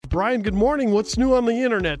Brian, good morning. What's new on the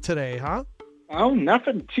internet today, huh? Oh,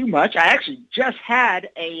 nothing too much. I actually just had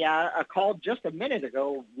a call just a minute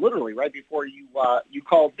ago, literally right before you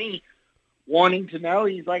called me, wanting to know.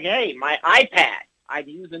 He's like, hey, my iPad, I'm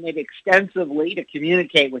using it extensively to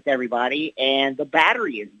communicate with everybody, and the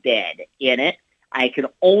battery is dead in it. I can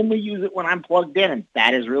only use it when I'm plugged in, and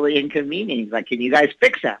that is really inconvenient. He's like, can you guys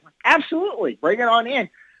fix that? I'm like, absolutely. Bring it on in.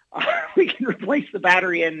 We can replace the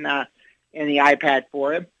battery in the iPad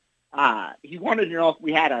for him. He wanted to know if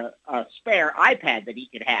we had a spare iPad that he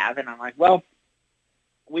could have, and I'm like, well,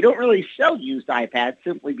 we don't really sell used iPads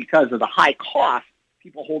simply because of the high cost.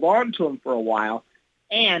 People hold on to them for a while,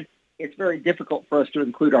 and it's very difficult for us to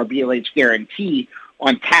include our BLH guarantee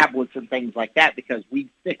on tablets and things like that because we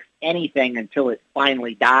fix anything until it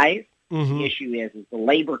finally dies. Mm-hmm. The issue is the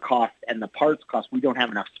labor cost and the parts cost. We don't have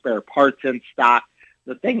enough spare parts in stock.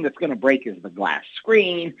 The thing that's going to break is the glass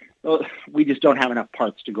screen. We just don't have enough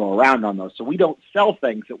parts to go around on those. So we don't sell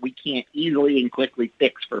things that we can't easily and quickly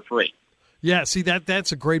fix for free. Yeah, see,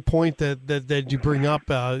 that's a great point that you bring up.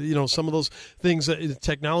 Some of those things,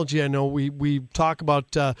 technology, I know we talk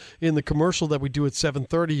about in the commercial that we do at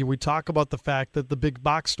 7:30. We talk about the fact that the big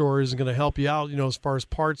box store isn't going to help you out, as far as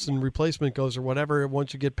parts and replacement goes or whatever,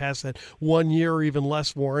 once you get past that 1 year or even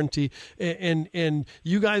less warranty. And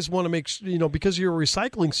you guys want to make, because you're a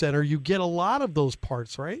recycling center, you get a lot of those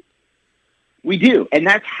parts, right? We do, and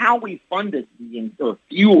that's how we funded or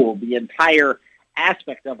fuel the entire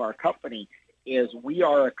aspect of our company. Is we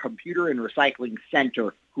are a computer and recycling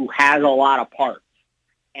center who has a lot of parts,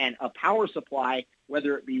 and a power supply,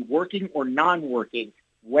 whether it be working or non-working,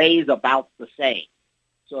 weighs about the same.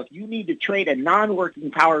 So if you need to trade a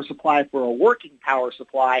non-working power supply for a working power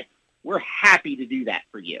supply, we're happy to do that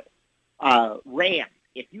for you. RAM,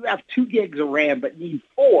 if you have 2 gigs of RAM but need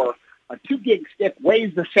 4, a 2 gig stick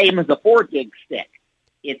weighs the same as a 4 gig stick.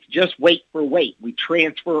 It's just weight for weight. We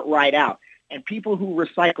transfer it right out. And people who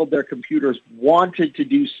recycled their computers wanted to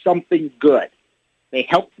do something good. They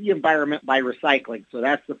helped the environment by recycling, so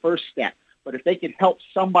that's the first step. But if they can help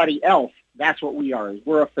somebody else, that's what we are.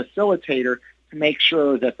 We're a facilitator to make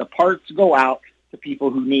sure that the parts go out to people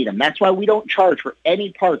who need them. That's why we don't charge for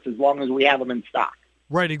any parts as long as we have them in stock.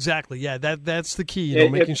 Right, exactly. Yeah, that's the key,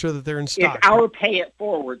 making sure that they're in stock. It's our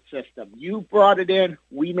pay-it-forward system. You brought it in.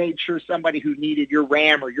 We made sure somebody who needed your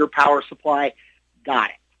RAM or your power supply got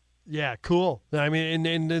it. Yeah, cool. I mean,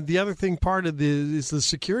 and the other thing part of is the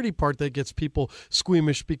security part that gets people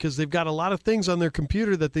squeamish because they've got a lot of things on their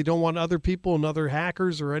computer that they don't want other people and other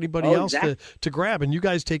hackers or anybody else to grab, and you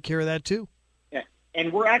guys take care of that too. Yeah,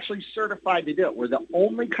 and we're actually certified to do it. We're the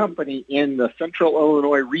only company in the Central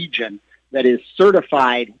Illinois region that is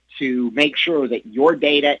certified to make sure that your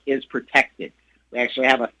data is protected. We actually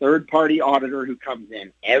have a third-party auditor who comes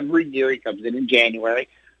in every year. He comes in January,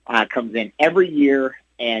 comes in every year,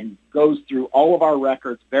 and goes through all of our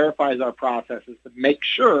records, verifies our processes to make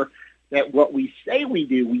sure that what we say we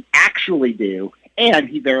do, we actually do, and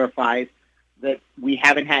he verifies that we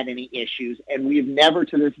haven't had any issues, and we've never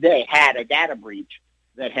to this day had a data breach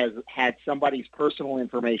that has had somebody's personal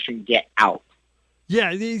information get out.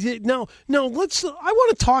 Yeah, no. I want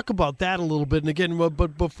to talk about that a little bit. And again,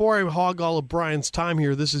 but before I hog all of Brian's time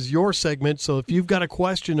here, this is your segment. So if you've got a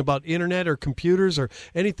question about internet or computers or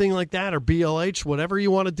anything like that, or BLH, whatever you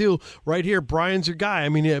want to do, right here, Brian's your guy. I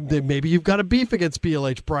mean, maybe you've got a beef against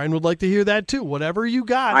BLH. Brian would like to hear that too. Whatever you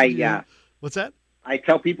got. What's that? I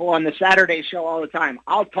tell people on the Saturday show all the time,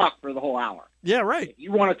 I'll talk for the whole hour. Yeah, right. If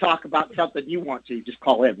you want to talk about something you want to, just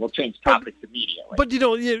call in. We'll change topics immediately. But,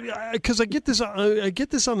 because I get this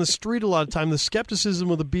on the street a lot of time, the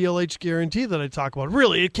skepticism of the BLH guarantee that I talk about.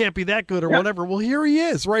 Really, it can't be that good or whatever. Well, here he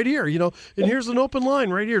is right here, and here's an open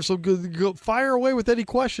line right here. So go fire away with any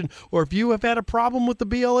question. Or if you have had a problem with the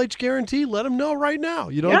BLH guarantee, let them know right now.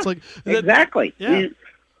 It's like exactly. Yeah.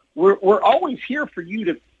 We're always here for you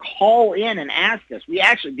to call in and ask us. We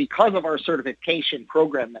actually, because of our certification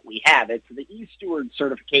program that we have, it's the eSteward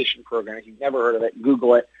certification program. If you've never heard of it,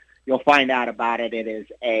 Google it. You'll find out about it. It is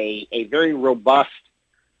a very robust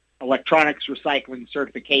electronics recycling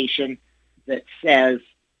certification that says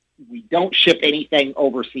we don't ship anything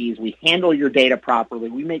overseas. We handle your data properly.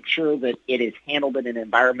 We make sure that it is handled in an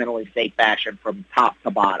environmentally safe fashion from top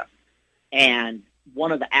to bottom. And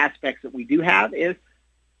one of the aspects that we do have is,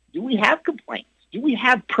 do we have complaints? Do we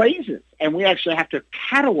have praises? And we actually have to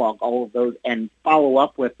catalog all of those and follow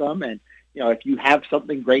up with them. And, if you have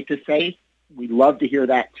something great to say, we'd love to hear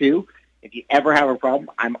that too. If you ever have a problem,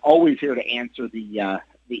 I'm always here to answer the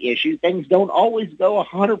issue. Things don't always go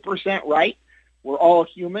 100% right. We're all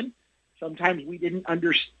human. Sometimes we didn't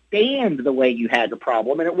understand the way you had the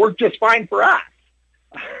problem, and it worked just fine for us.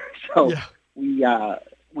 So Yeah.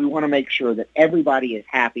 we want to make sure that everybody is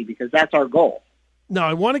happy because that's our goal. Now,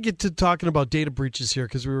 I want to get to talking about data breaches here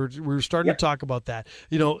because we were starting Yep. to talk about that.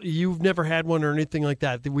 You know, you've never had one or anything like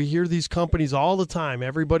that. We hear these companies all the time,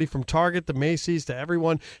 everybody from Target to Macy's to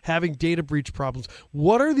everyone having data breach problems.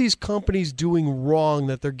 What are these companies doing wrong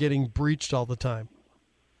that they're getting breached all the time?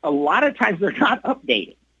 A lot of times they're not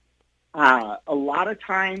updating. A lot of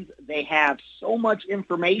times they have so much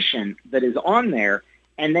information that is on there,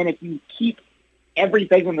 and then if you keep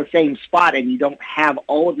everything in the same spot and you don't have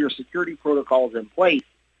all of your security protocols in place,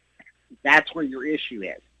 that's where your issue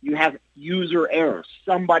is. You have user errors.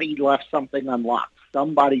 Somebody left something unlocked.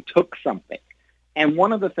 Somebody took something. And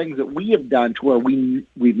one of the things that we have done to where we've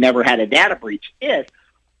never had a data breach is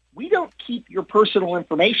we don't keep your personal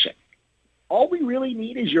information. All we really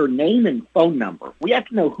need is your name and phone number. We have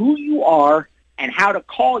to know who you are and how to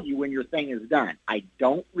call you when your thing is done. I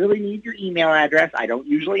don't really need your email address. I don't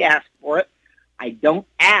usually ask for it. I don't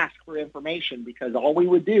ask for information because all we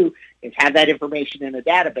would do is have that information in a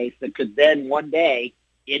database that could then one day,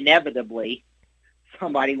 inevitably,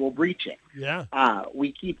 somebody will breach it. Yeah.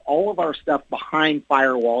 We keep all of our stuff behind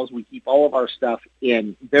firewalls. We keep all of our stuff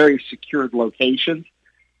in very secured locations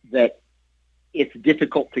that it's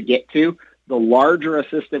difficult to get to. The larger a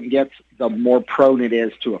system gets, the more prone it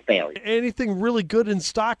is to a failure. Anything really good in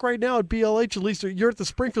stock right now at BLH? At least you're at the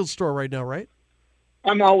Springfield store right now, right?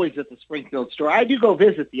 I'm always at the Springfield store. I do go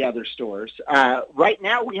visit the other stores. Right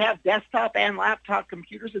now we have desktop and laptop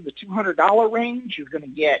computers in the $200 range. You're going to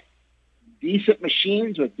get decent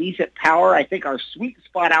machines with decent power. I think our sweet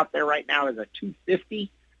spot out there right now is a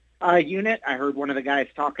 250 unit. I heard one of the guys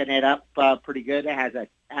talking it up pretty good. It has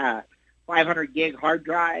a 500 gig hard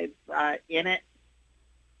drive in it.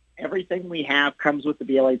 Everything we have comes with the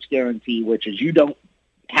BLH guarantee, which is you don't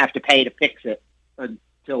have to pay to fix it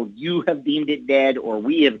until you have deemed it dead or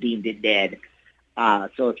we have deemed it dead.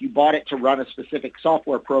 So if you bought it to run a specific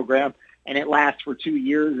software program and it lasts for 2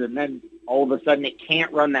 years and then all of a sudden it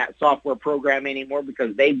can't run that software program anymore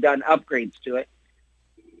because they've done upgrades to it,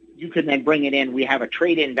 you can then bring it in. We have a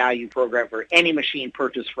trade-in value program for any machine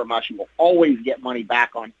purchased from us. You will always get money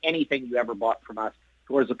back on anything you ever bought from us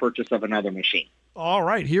towards the purchase of another machine. All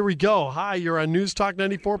right, here we go. Hi, you're on News Talk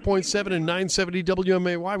 94.7 and 970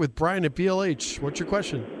 WMAY with Brian at BLH. What's your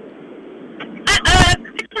question? I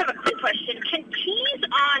just have a quick question. Can keys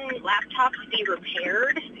on laptops be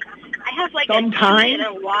repaired? I have like Sometimes. a key and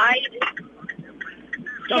a wide.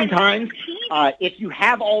 Sometimes, if you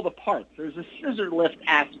have all the parts, there's a scissor lift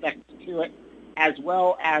aspect to it, as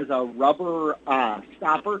well as a rubber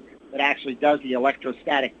stopper that actually does the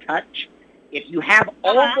electrostatic touch. If you have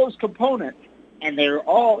all of those components and they're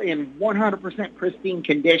all in 100% pristine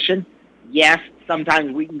condition, yes,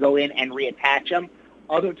 sometimes we can go in and reattach them.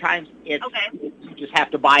 Other times, you just have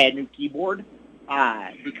to buy a new keyboard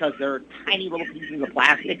because there are tiny little pieces of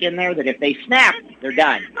plastic in there that if they snap, they're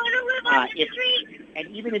done. And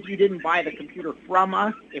even if you didn't buy the computer from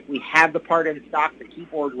us, if we have the part in stock, the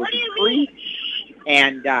keyboard would be free.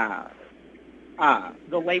 And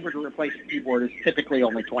the labor to replace the keyboard is typically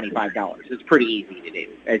only $25. It's pretty easy to do.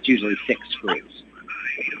 It's usually 6 screws.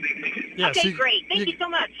 Yeah, okay, great. Thank you so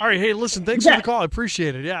much. All right, hey, listen, thanks for the call. I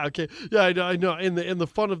appreciate it. Yeah, okay. Yeah, I know. And the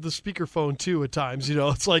fun of the speakerphone too at times,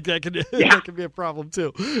 it's like that can that can be a problem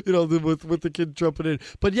too. With the kid jumping in.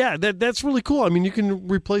 But yeah, that's really cool. I mean, you can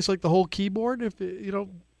replace like the whole keyboard if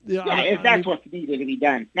if that's what's needed to be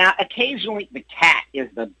done. Now, occasionally the cat is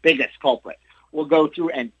the biggest culprit. We'll go through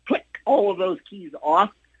and click all of those keys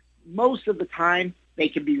off. Most of the time, they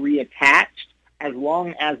can be reattached as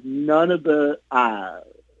long as none of the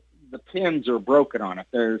pins are broken on it.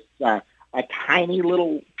 There's a tiny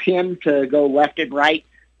little pin to go left and right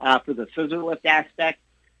for the scissor lift aspect.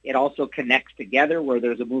 It also connects together where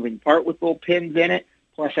there's a moving part with little pins in it.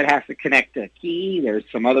 Plus, it has to connect to a key. There's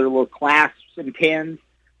some other little clasps and pins,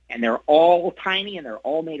 and they're all tiny, and they're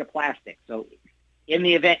all made of plastic. So in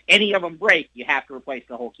the event any of them break, you have to replace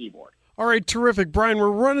the whole keyboard. All right, terrific. Brian,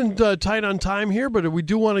 we're running tight on time here, but we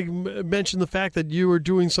do want to mention the fact that you are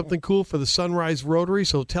doing something cool for the Sunrise Rotary.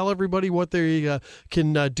 So tell everybody what they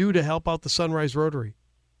can do to help out the Sunrise Rotary.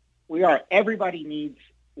 We are. Everybody needs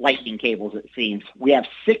lightning cables, it seems. We have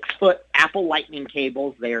 6-foot Apple lightning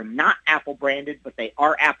cables. They are not Apple branded, but they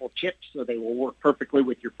are Apple chipped, so they will work perfectly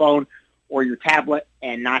with your phone or your tablet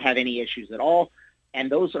and not have any issues at all.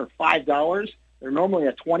 And those are $5. They're normally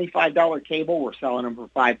a $25 cable. We're selling them for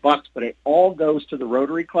 $5, but it all goes to the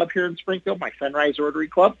Rotary Club here in Springfield, my Sunrise Rotary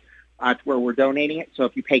Club, to where we're donating it. So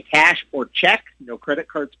if you pay cash or check, no credit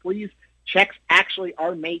cards, please. Checks actually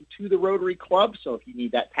are made to the Rotary Club, so if you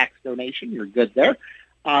need that tax donation, you're good there.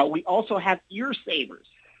 We also have ear savers.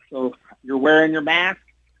 So you're wearing your mask.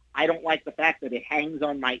 I don't like the fact that it hangs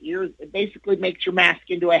on my ears. It basically makes your mask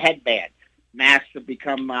into a headband. Masks have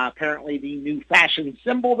become apparently the new fashion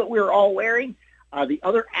symbol that we're all wearing. The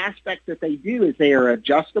other aspect that they do is they are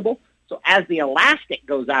adjustable. So as the elastic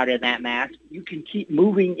goes out in that mask, you can keep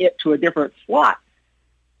moving it to a different slot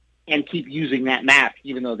and keep using that mask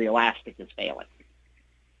even though the elastic is failing.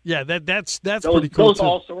 Yeah, that's pretty cool. Those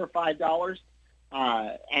also are $5.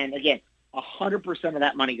 And again, 100% of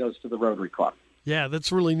that money goes to the Rotary Club. Yeah,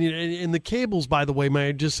 that's really neat. And the cables, by the way, may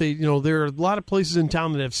I just say, there are a lot of places in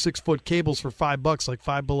town that have 6-foot cables for $5, like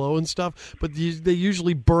Five Below and stuff, but they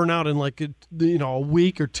usually burn out in like a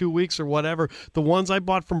week or 2 weeks or whatever. The ones I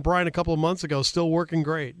bought from Brian a couple of months ago still working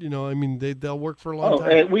great. They'll work for a long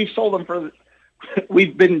time. We've sold them for.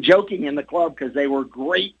 We've been joking in the club because they were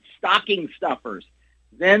great stocking stuffers.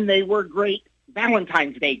 Then they were great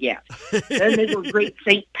Valentine's Day gifts. Then they were great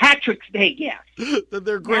St. Patrick's Day gifts.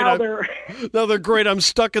 They're great. Now they're great. I'm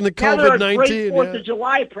stuck in the COVID-19. Now they're a great 4th of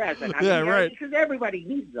July present. Right. Because everybody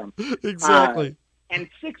needs them. Exactly. And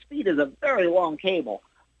 6 feet is a very long cable.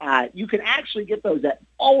 You can actually get those at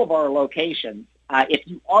all of our locations. If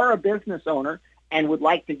you are a business owner and would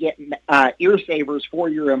like to get ear savers for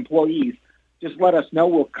your employees, just let us know.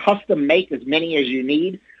 We'll custom make as many as you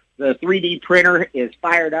need. The 3D printer is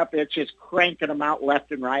fired up. It's just cranking them out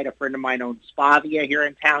left and right. A friend of mine owns Spavia here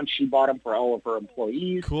in town. She bought them for all of her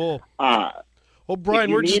employees. Cool. Well,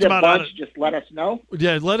 Brian, we're just about out of... Just let us know.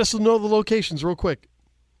 Yeah, let us know the locations real quick.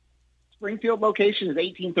 Springfield location is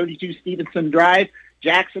 1832 Stevenson Drive.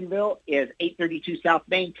 Jacksonville is 832 South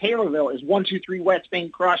Main. Taylorville is 123 West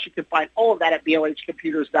Main Cross. You can find all of that at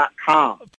blhcomputers.com.